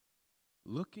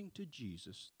 Looking to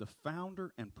Jesus, the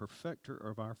founder and perfecter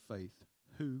of our faith,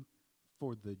 who,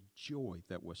 for the joy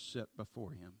that was set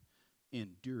before him,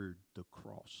 endured the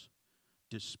cross,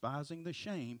 despising the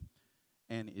shame,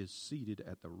 and is seated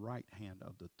at the right hand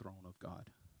of the throne of God.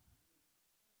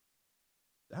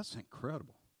 That's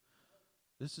incredible.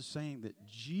 This is saying that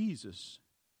Jesus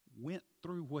went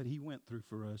through what he went through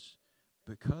for us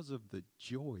because of the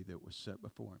joy that was set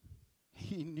before him.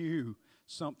 He knew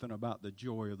something about the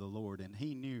joy of the Lord, and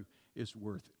he knew it's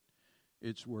worth it.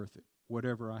 It's worth it.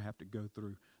 Whatever I have to go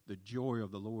through, the joy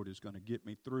of the Lord is going to get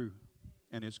me through,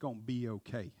 and it's going to be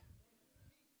okay.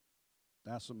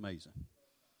 That's amazing.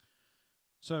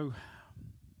 So,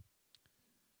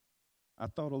 I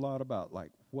thought a lot about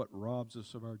like what robs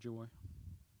us of our joy.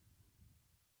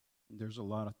 There's a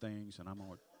lot of things, and I'm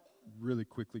going to really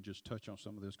quickly just touch on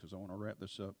some of this because I want to wrap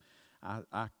this up.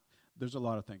 There's a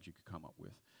lot of things you could come up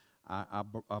with. I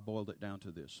boiled it down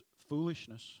to this: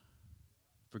 foolishness,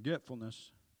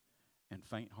 forgetfulness, and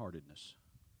faint-heartedness,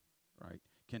 right,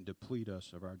 can deplete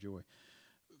us of our joy.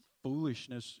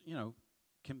 Foolishness,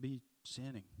 can be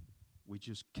sinning. We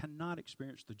just cannot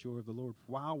experience the joy of the Lord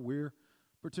while we're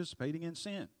participating in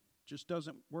sin. It just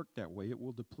doesn't work that way. It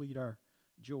will deplete our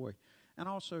joy. And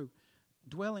also,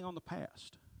 dwelling on the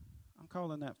past. I'm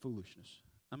calling that foolishness.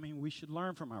 I mean, we should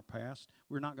learn from our past.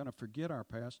 We're not going to forget our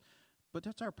past, but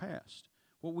that's our past.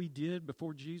 What we did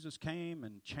before Jesus came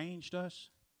and changed us,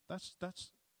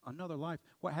 that's another life.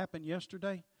 What happened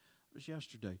yesterday was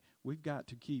yesterday. We've got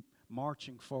to keep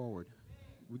marching forward.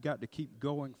 We've got to keep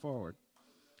going forward.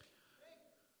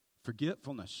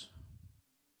 Forgetfulness.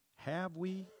 Have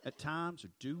we at times, or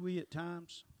do we at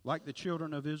times, like the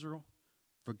children of Israel,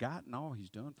 forgotten all he's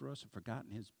done for us and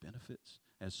forgotten his benefits?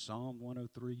 As Psalm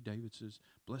 103, David says,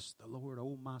 bless the Lord,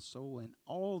 O my soul, and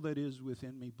all that is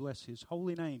within me. Bless his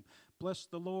holy name. Bless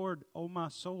the Lord, O my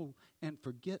soul, and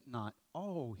forget not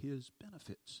all his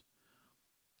benefits.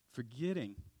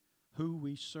 Forgetting who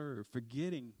we serve,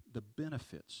 forgetting the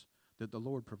benefits that the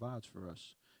Lord provides for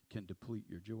us can deplete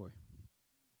your joy.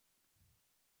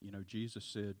 You know, Jesus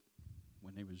said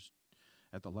when he was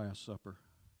at the Last Supper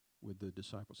with the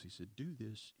disciples, he said, do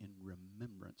this in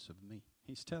remembrance of me.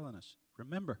 He's telling us,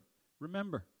 remember,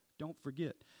 don't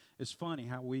forget. It's funny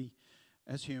how we,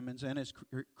 as humans and as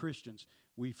Christians,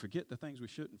 we forget the things we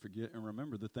shouldn't forget and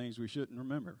remember the things we shouldn't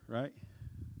remember, right?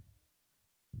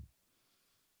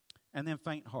 And then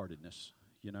faint-heartedness,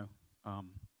 you know.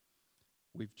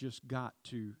 We've just got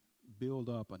to build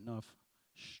up enough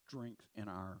strength in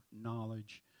our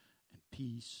knowledge and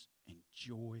peace and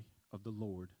joy of the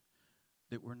Lord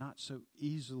that we're not so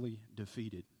easily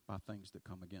defeated by things that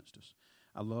come against us.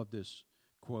 I love this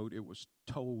quote. It was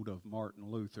told of Martin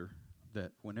Luther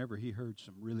that whenever he heard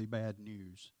some really bad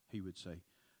news, he would say,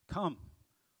 come,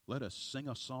 let us sing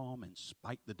a psalm and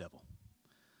spite the devil.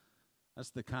 That's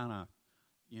the kind of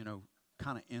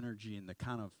energy and the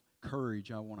kind of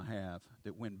courage I want to have,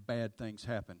 that when bad things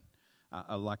happen,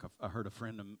 I heard a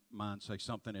friend of mine say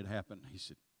something had happened. He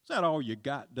said, is that all you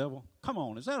got, devil? Come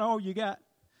on, is that all you got?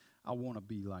 I want to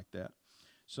be like that.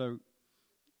 So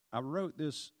I wrote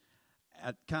this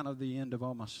at kind of the end of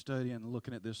all my study and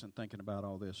looking at this and thinking about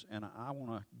all this. And I want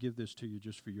to give this to you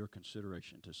just for your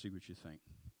consideration to see what you think.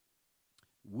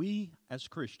 We, as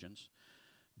Christians,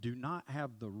 do not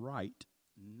have the right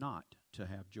not to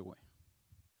have joy.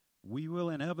 We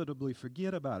will inevitably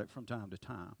forget about it from time to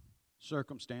time.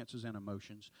 Circumstances and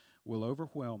emotions will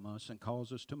overwhelm us and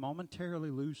cause us to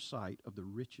momentarily lose sight of the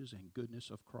riches and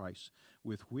goodness of Christ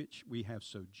with which we have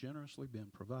so generously been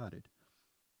provided.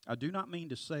 I do not mean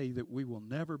to say that we will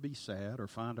never be sad or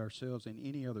find ourselves in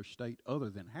any other state other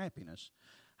than happiness.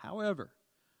 However,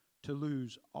 to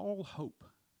lose all hope,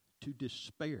 to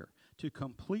despair, to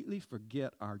completely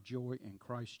forget our joy in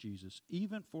Christ Jesus,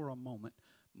 even for a moment,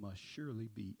 must surely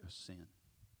be a sin.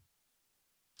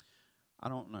 I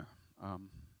don't know.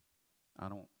 I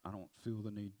don't feel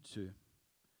the need to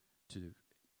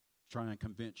try and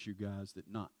convince you guys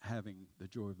that not having the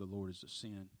joy of the Lord is a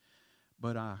sin.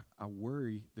 But I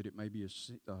worry that it may be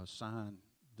a sign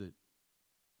that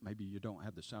maybe you don't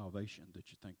have the salvation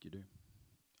that you think you do.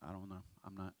 I don't know.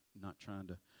 I'm not trying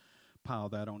to pile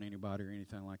that on anybody or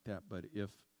anything like that. But if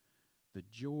the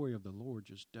joy of the Lord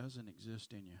just doesn't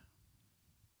exist in you,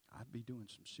 I'd be doing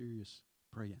some serious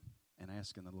praying and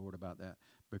asking the Lord about that,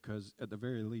 because at the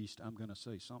very least, I'm going to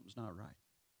say something's not right.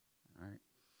 All right?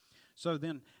 So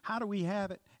then, how do we have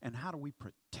it and how do we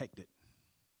protect it?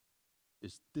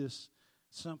 Is this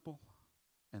simple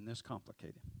and this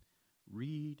complicated?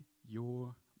 Read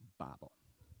your Bible.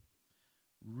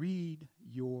 Read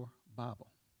your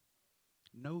Bible.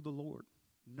 Know the Lord.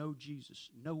 Know Jesus.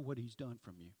 Know what he's done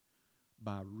from you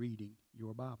by reading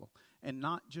your Bible. And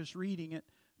not just reading it,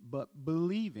 but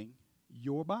believing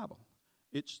your Bible.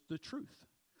 It's the truth.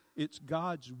 It's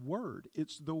God's word.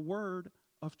 It's the word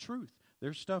of truth.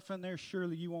 There's stuff in there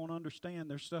surely you won't understand.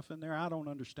 There's stuff in there I don't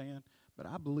understand, but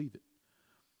I believe it.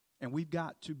 And we've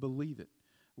got to believe it.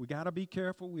 We got to be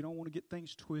careful. We don't want to get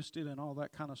things twisted and all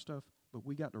that kind of stuff, but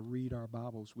we got to read our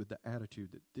Bibles with the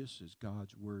attitude that this is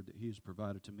God's word that he has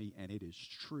provided to me, and it is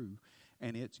true,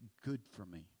 and it's good for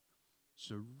me.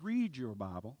 So read your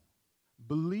Bible,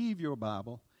 believe your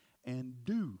Bible, and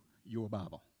do your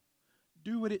Bible.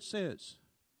 Do what it says.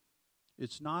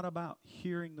 It's not about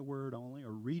hearing the word only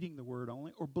or reading the word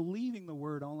only or believing the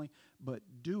word only, but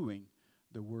doing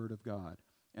the word of God.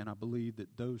 And I believe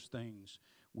that those things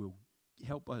will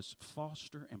help us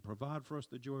foster and provide for us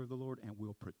the joy of the Lord, and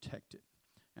will protect it.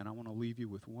 And I want to leave you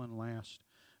with one last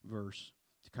verse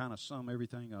to kind of sum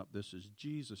everything up. This is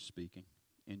Jesus speaking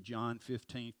in John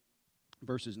 15,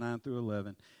 verses 9 through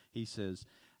 11. He says,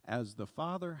 as the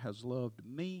Father has loved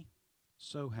me,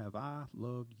 so have I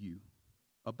loved you.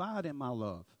 Abide in my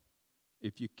love.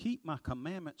 If you keep my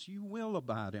commandments, you will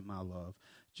abide in my love,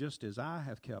 just as I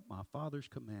have kept my Father's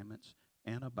commandments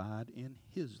and abide in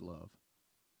his love.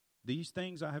 These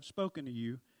things I have spoken to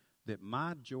you, that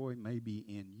my joy may be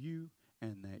in you,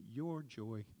 and that your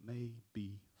joy may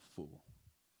be full.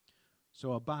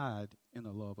 So abide in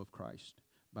the love of Christ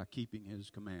by keeping his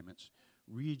commandments.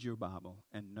 Read your Bible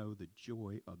and know the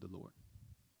joy of the Lord.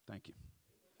 Thank you.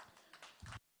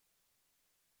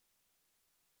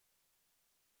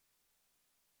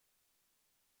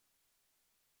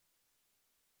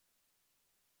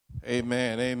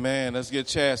 Amen, amen. Let's get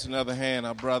Chaz another hand,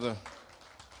 our brother.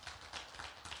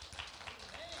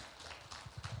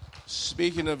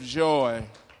 Speaking of joy,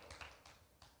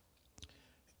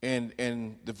 and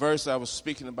the verse I was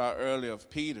speaking about earlier of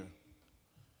Peter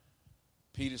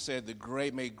said,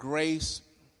 may grace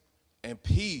and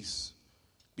peace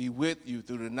be with you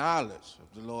through the knowledge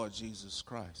of the Lord Jesus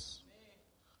Christ.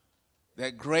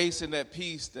 That grace and that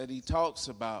peace that he talks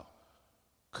about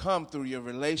come through your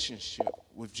relationship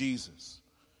with Jesus.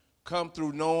 Come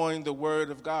through knowing the Word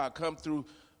of God. Come through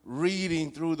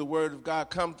reading through the Word of God.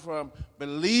 Come from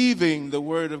believing the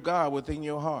Word of God within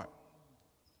your heart.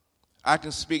 I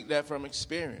can speak that from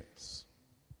experience.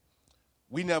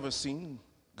 We never seen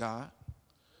God.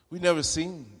 We never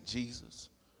seen Jesus.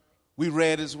 We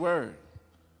read his Word.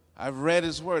 I've read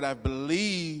his Word. I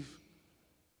believe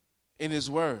in his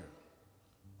Word.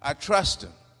 I trust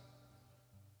him.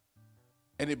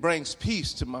 And it brings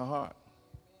peace to my heart.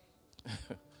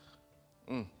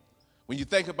 When you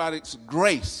think about its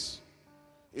grace,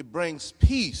 it brings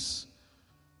peace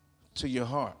to your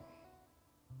heart.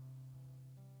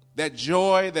 That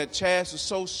joy that Chaz is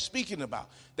so speaking about,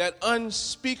 that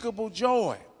unspeakable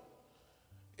joy,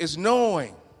 is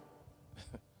knowing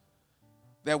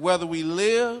that whether we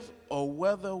live or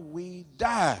whether we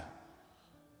die,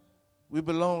 we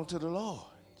belong to the Lord.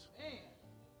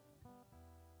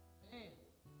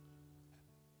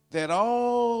 That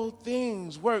all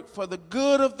things work for the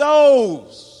good of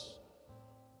those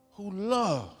who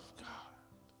love God.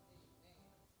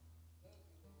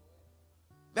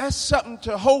 That's something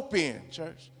to hope in,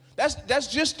 church. That's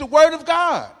just the Word of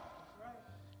God.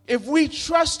 If we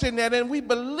trust in that and we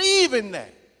believe in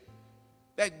that,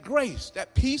 that grace,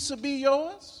 that peace will be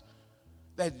yours,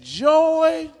 that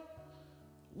joy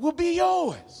will be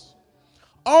yours.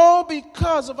 All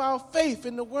because of our faith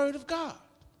in the Word of God.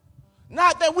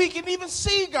 Not that we can even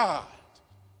see God.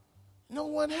 No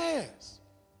one has.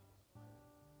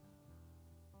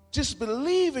 Just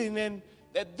believing in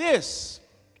that this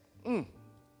is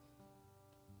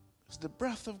the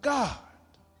breath of God.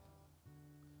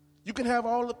 You can have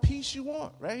all the peace you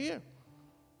want right here.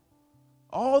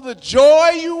 All the joy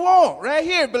you want right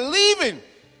here, believing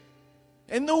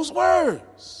in those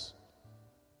words.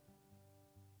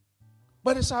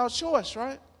 But it's our choice,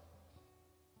 right?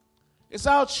 It's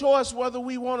our choice whether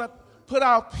we want to put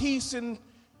our peace in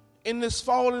this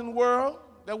fallen world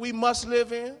that we must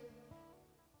live in.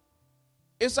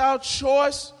 It's our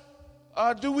choice.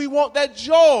 Do we want that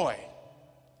joy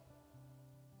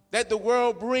that the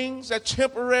world brings, that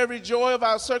temporary joy of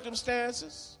our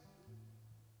circumstances?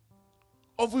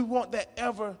 Or if we want that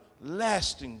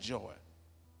everlasting joy.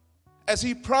 As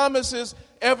he promises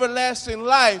everlasting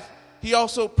life, he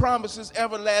also promises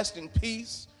everlasting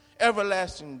peace,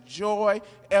 everlasting joy,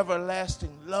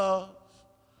 everlasting love,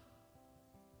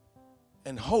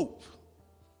 and hope.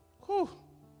 Whew.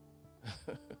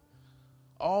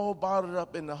 All bottled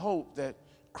up in the hope that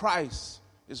Christ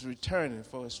is returning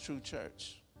for his true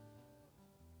church.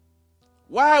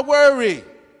 Why worry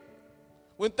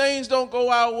when things don't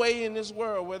go our way in this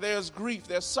world, where there's grief,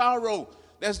 there's sorrow,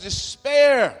 there's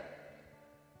despair?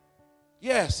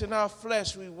 Yes, in our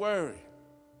flesh we worry.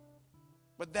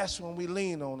 But that's when we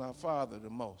lean on our Father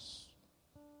the most.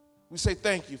 We say,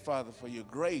 thank you, Father, for your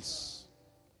grace.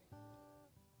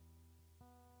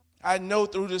 I know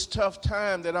through this tough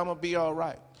time that I'm going to be all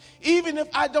right. Even if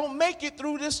I don't make it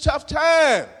through this tough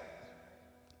time.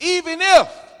 Even if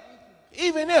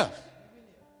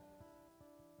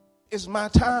it's my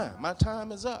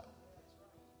time is up.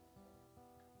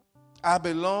 I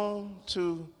belong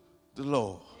to the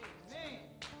Lord.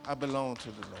 I belong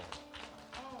to the Lord.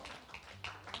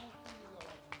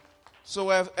 So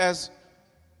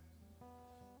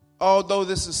although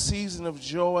this is a season of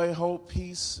joy, hope,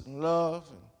 peace, and love,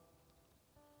 and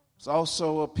it's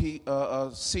also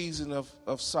a season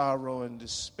of sorrow and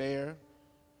despair.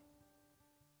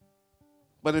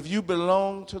 But if you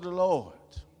belong to the Lord,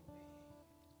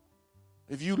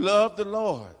 if you love the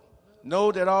Lord,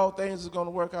 know that all things are going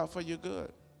to work out for your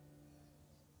good.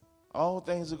 All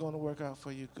things are going to work out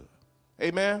for your good.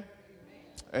 Amen?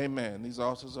 Amen. These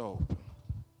altars are open.